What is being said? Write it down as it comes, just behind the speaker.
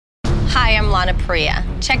Hi, I'm Lana Priya.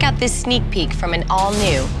 Check out this sneak peek from an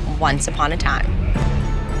all-new Once Upon a Time.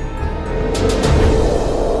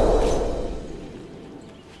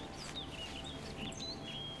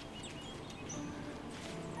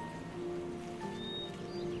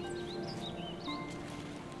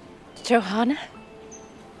 Johanna?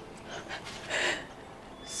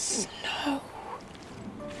 Snow.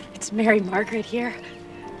 It's Mary Margaret here.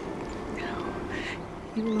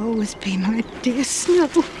 You'll always be my dear Snow.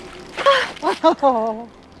 Oh,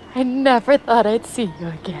 I never thought I'd see you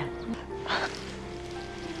again.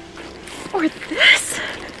 For this?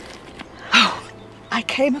 Oh, I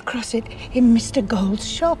came across it in Mr. Gold's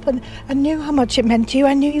shop and I knew how much it meant to you.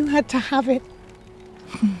 I knew you had to have it.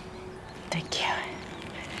 Thank you.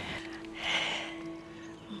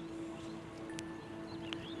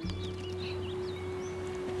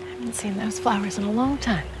 I haven't seen those flowers in a long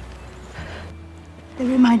time. They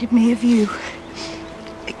reminded me of you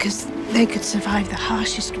because they could survive the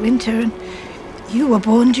harshest winter and you were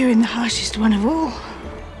born during the harshest one of all.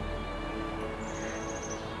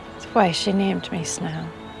 That's why she named me Snow.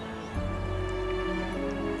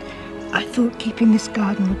 I thought keeping this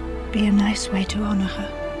garden would be a nice way to honor her.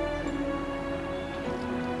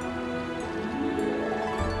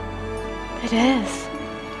 It is.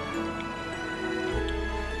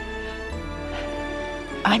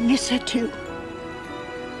 I miss her too.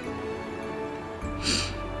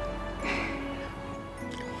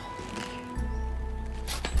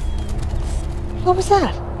 What was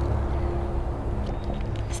that?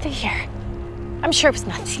 Stay here. I'm sure it was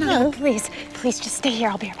nothing. No. Please, please just stay here.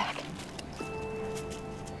 I'll be right back.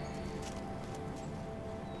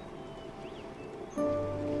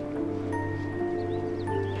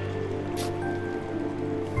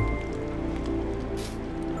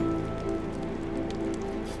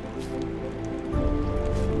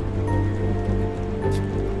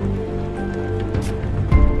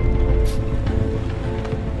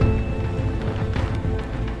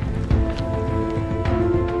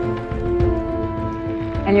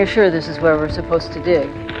 And you're sure this is where we're supposed to dig?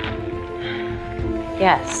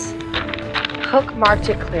 Yes. Hook marked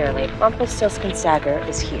it clearly. Rumpelstiltskin-Sagger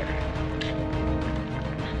is here.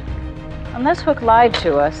 Unless Hook lied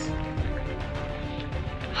to us.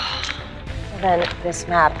 Then this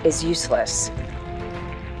map is useless.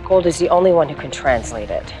 Gold is the only one who can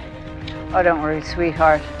translate it. Oh, don't worry,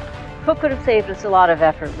 sweetheart. Hook could have saved us a lot of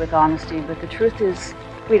effort with honesty, but the truth is,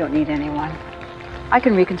 we don't need anyone. I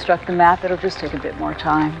can reconstruct the map. It'll just take a bit more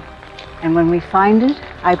time. And when we find it,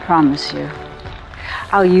 I promise you,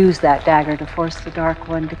 I'll use that dagger to force the Dark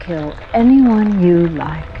One to kill anyone you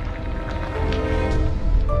like.